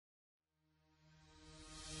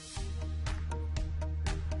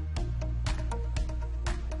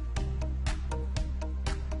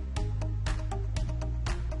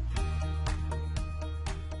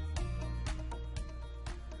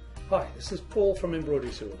Hi, this is Paul from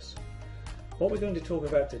Embroidery. What we're going to talk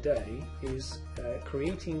about today is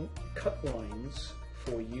creating cut lines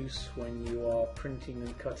for use when you are printing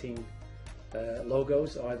and cutting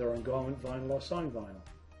logos either on garment vinyl or sign vinyl.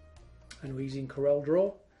 And we're using Corel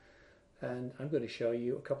Draw, and I'm going to show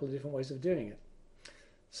you a couple of different ways of doing it.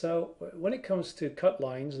 So when it comes to cut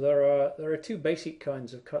lines, there are two basic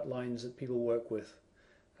kinds of cut lines that people work with.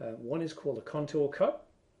 One is called a contour cut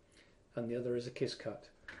and the other is a kiss cut.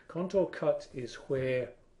 Contour cut is where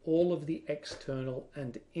all of the external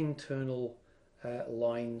and internal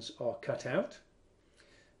lines are cut out.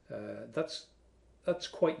 That's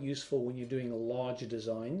quite useful when you're doing larger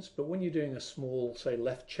designs, but when you're doing a small, say,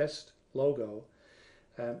 left chest logo,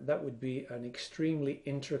 that would be an extremely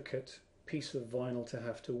intricate piece of vinyl to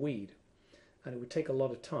have to weed, and it would take a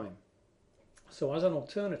lot of time. So as an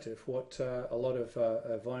alternative, what a lot of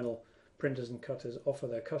vinyl printers and cutters offer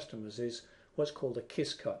their customers is what's called a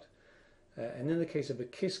kiss cut. And in the case of a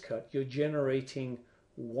kiss cut, you're generating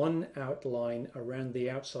one outline around the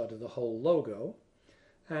outside of the whole logo,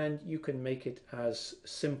 and you can make it as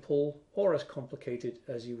simple or as complicated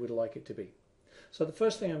as you would like it to be. So the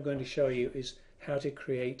first thing I'm going to show you is how to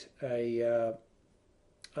create a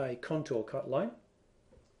contour cut line.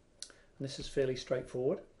 And this is fairly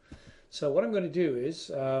straightforward. So what I'm going to do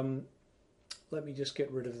is let me just get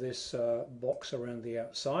rid of this box around the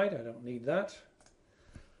outside. I don't need that.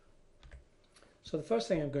 So the first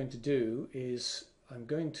thing I'm going to do is I'm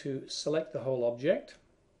going to select the whole object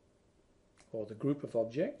or the group of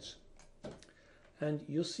objects, and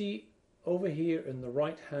you'll see over here in the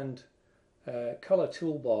right hand color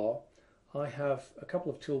toolbar I have a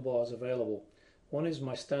couple of toolbars available. One is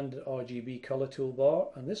my standard RGB color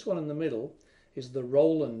toolbar, and this one in the middle is the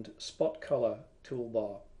Roland spot color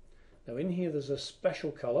toolbar. Now in here there's a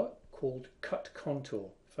special color called cut contour.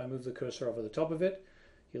 If I move the cursor over the top of it,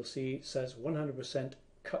 you'll see it says 100%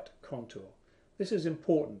 cut contour. This is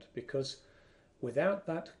important because without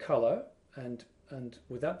that color and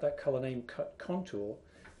without that color name cut contour,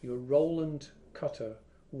 your Roland cutter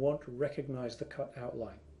won't recognize the cut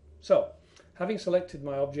outline. So having selected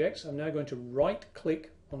my objects, I'm now going to right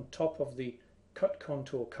click on top of the cut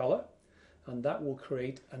contour color, and that will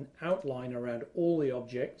create an outline around all the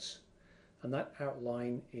objects, and that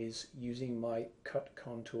outline is using my cut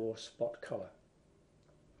contour spot color.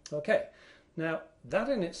 Okay, now that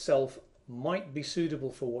in itself might be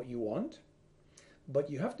suitable for what you want, but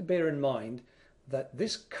you have to bear in mind that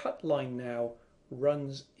this cut line now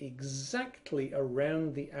runs exactly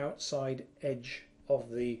around the outside edge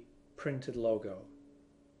of the printed logo.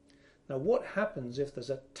 Now what happens if there's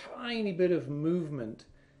a tiny bit of movement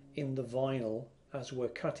in the vinyl as we're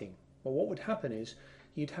cutting? Well, what would happen is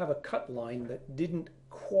you'd have a cut line that didn't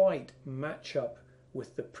quite match up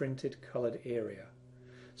with the printed colored area.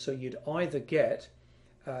 So you'd either get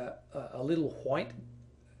a little white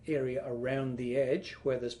area around the edge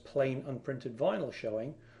where there's plain unprinted vinyl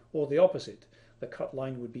showing, or the opposite. The cut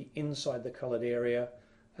line would be inside the colored area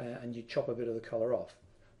and you chop a bit of the color off.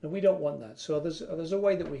 Now we don't want that, so there's a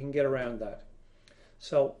way that we can get around that.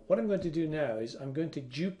 So what I'm going to do now is I'm going to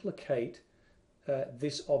duplicate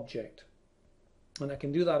this object, and I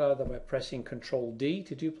can do that either by pressing Ctrl D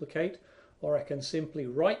to duplicate, or I can simply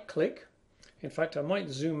right click. In fact, I might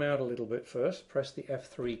zoom out a little bit first, press the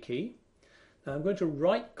F3 key. Now I'm going to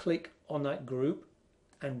right click on that group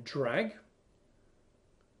and drag,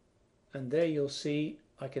 and there you'll see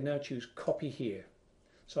I can now choose copy here.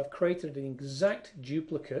 So I've created an exact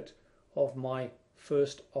duplicate of my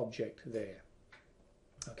first object there.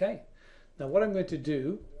 Okay, now what I'm going to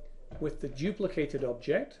do with the duplicated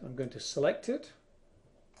object, I'm going to select it,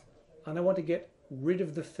 and I want to get rid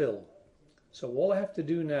of the fill. So all I have to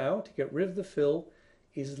do now to get rid of the fill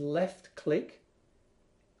is left click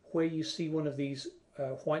where you see one of these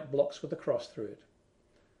white blocks with a cross through it.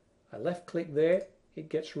 I left click there, it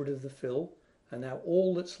gets rid of the fill, and now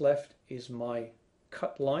all that's left is my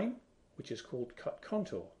cut line, which is called cut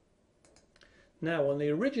contour. Now on the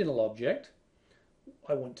original object,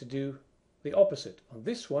 I want to do the opposite. On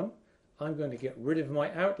this one, I'm going to get rid of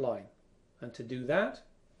my outline, and to do that,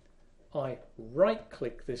 I right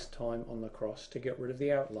click this time on the cross to get rid of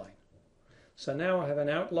the outline. So now I have an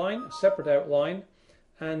outline, a separate outline,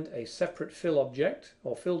 and a separate fill object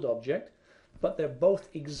or filled object, but they're both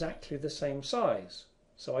exactly the same size.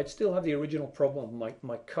 So I'd still have the original problem of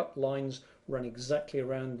my cut lines run exactly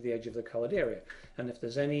around the edge of the colored area, and if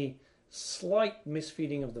there's any slight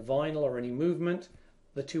misfeeding of the vinyl or any movement,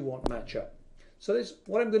 the two won't match up. So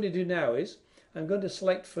what I'm going to do now is I'm going to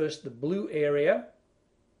select first the blue area,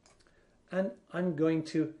 and I'm going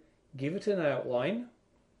to give it an outline,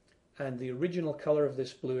 and the original color of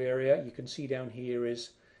this blue area, you can see down here, is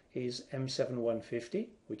M7150,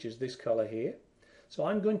 which is this color here. So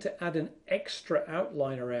I'm going to add an extra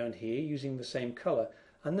outline around here using the same color,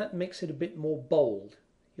 and that makes it a bit more bold.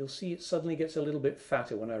 You'll see it suddenly gets a little bit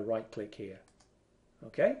fatter when I right click here.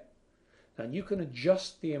 Okay? Now you can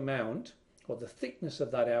adjust the amount or the thickness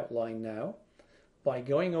of that outline now by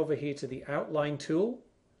going over here to the outline tool,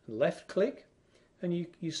 left click, and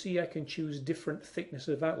you see I can choose different thickness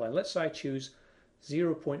of outline. Let's say I choose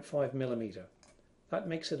 0.5 millimeter. That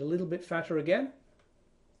makes it a little bit fatter again.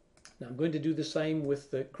 Now I'm going to do the same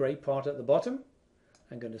with the grey part at the bottom.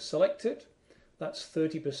 I'm going to select it. That's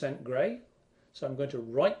 30% grey. So I'm going to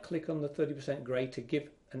right click on the 30% grey to give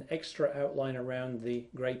an extra outline around the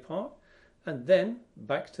grey part, and then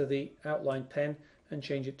back to the outline pen and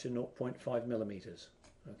change it to 0.5 millimeters.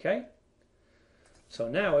 Okay? So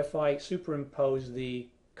now if I superimpose the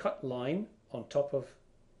cut line on top of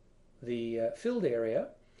the filled area,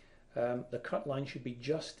 the cut line should be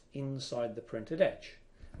just inside the printed edge.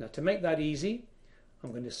 Now to make that easy,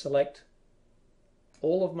 I'm going to select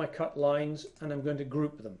all of my cut lines and I'm going to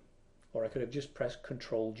group them. Or I could have just pressed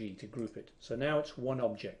Ctrl G to group it. So now it's one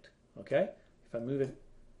object. Okay? If I move it,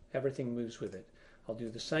 everything moves with it. I'll do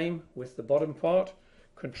the same with the bottom part.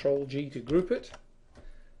 Ctrl G to group it.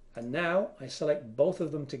 And now I select both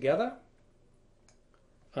of them together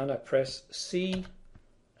and I press C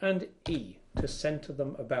and E to center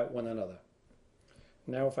them about one another.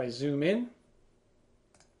 Now if I zoom in,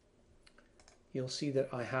 you'll see that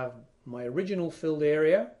I have my original filled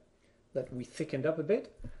area that we thickened up a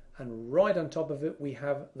bit, and right on top of it we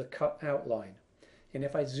have the cut outline. And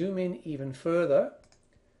if I zoom in even further,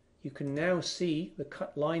 you can now see the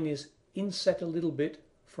cut line is inset a little bit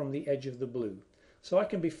from the edge of the blue. So I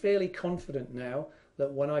can be fairly confident now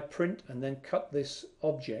that when I print and then cut this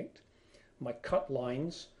object, my cut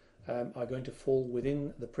lines are going to fall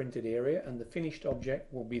within the printed area and the finished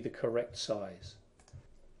object will be the correct size.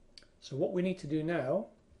 So what we need to do now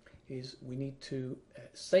is we need to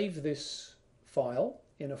save this file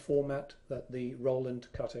in a format that the Roland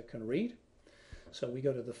cutter can read. So we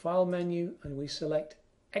go to the File menu and we select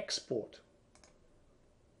Export.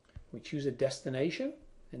 We choose a destination.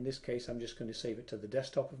 In this case I'm just going to save it to the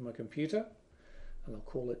desktop of my computer and I'll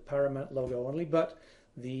call it Paramount Logo Only, but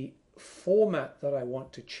the format that I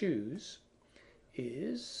want to choose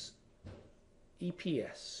is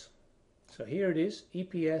EPS. So here it is,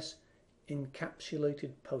 EPS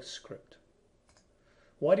Encapsulated Postscript.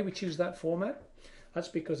 Why do we choose that format? That's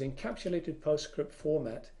because encapsulated postscript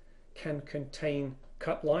format can contain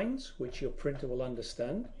cut lines, which your printer will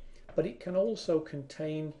understand, but it can also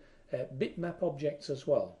contain bitmap objects as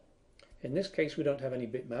well. In this case we don't have any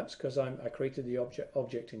bitmaps because I created the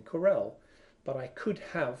object in Corel, but I could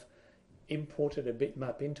have imported a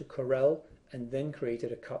bitmap into Corel and then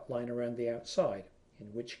created a cut line around the outside, in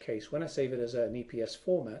which case when I save it as an EPS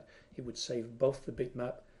format it would save both the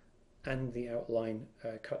bitmap and the outline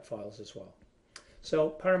cut files as well. So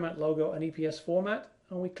Paramount Logo and EPS format,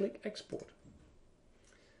 and we click Export.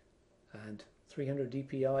 And 300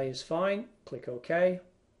 dpi is fine, click OK,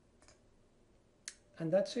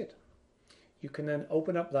 and that's it. You can then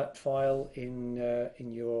open up that file in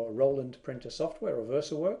your Roland printer software or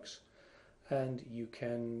VersaWorks, and you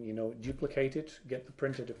can duplicate it, get the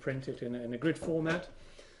printer to print it in a grid format,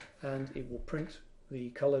 and it will print the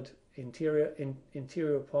colored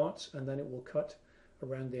interior parts, and then it will cut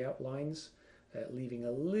around the outlines, leaving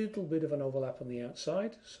a little bit of an overlap on the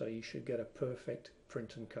outside, so you should get a perfect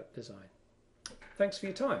print and cut design. Thanks for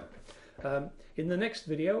your time. In the next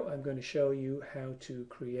video I'm going to show you how to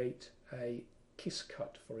create a kiss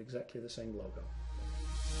cut for exactly the same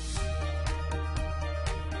logo.